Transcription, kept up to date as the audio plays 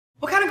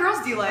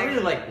girls do you like? I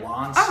really like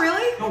blondes. Oh,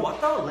 really? You know what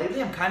though?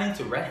 Lately I'm kind of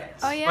into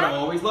redheads. Oh, yeah? But I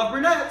always love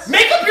brunettes.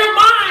 Make up your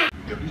mind!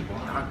 Yo, he's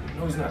blonde.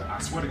 No, he's not. I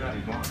swear to God,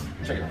 he's blonde.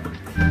 Check it out. Bro,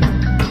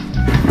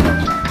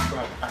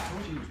 I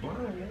told you he was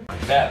blonde, man.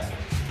 That's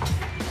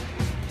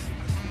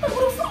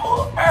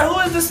who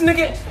is this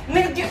nigga?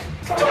 Nigga,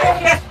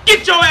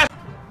 get your ass!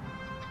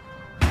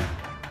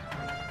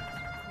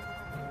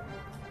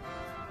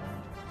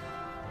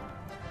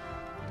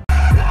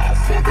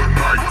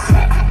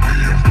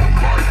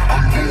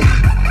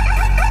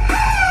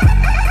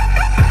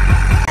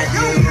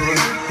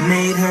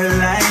 Made her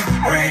life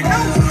brand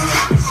new.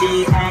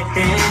 She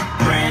acting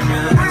brand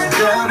new.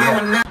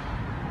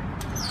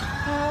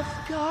 I've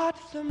got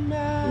the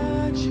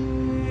magic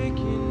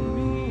in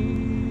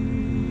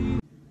me.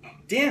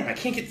 Damn, I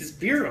can't get this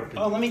beer open.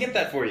 Oh, let me get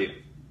that for you.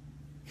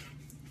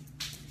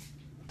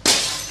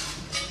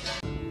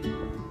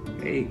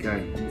 Hey, guy.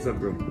 What's up,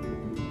 bro?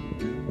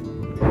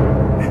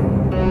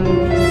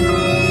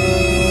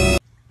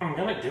 I'm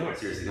gonna do it.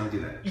 Seriously, don't do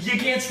that. You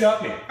can't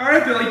stop me.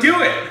 Alright, Billy,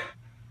 do it!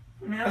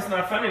 That's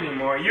not fun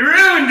anymore. You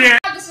ruined it!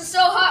 This is so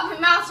hot, my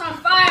mouth's on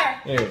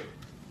fire. Hey.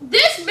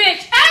 This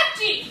bitch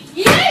empty!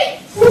 Yay!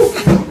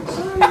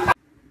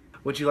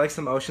 Would you like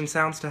some ocean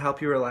sounds to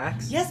help you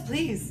relax? Yes,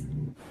 please.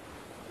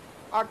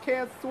 I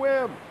can't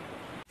swim.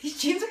 These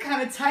jeans are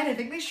kind of tight. I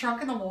think they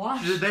shrunk in the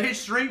wash. Did they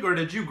shrink or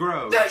did you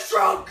grow? They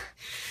shrunk!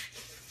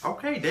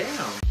 Okay,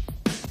 damn.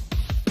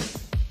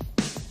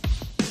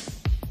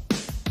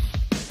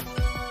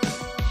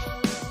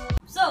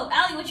 So,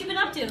 Allie, what you been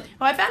up to?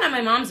 Well, I found out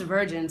my mom's a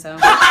virgin, so.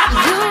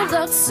 You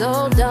look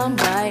so dumb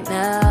right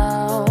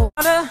now.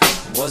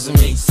 Wasn't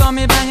me. Saw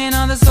me banging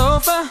on the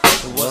sofa.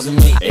 It wasn't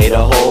me. Ate a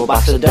whole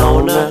box of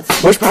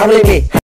donuts. Was probably me.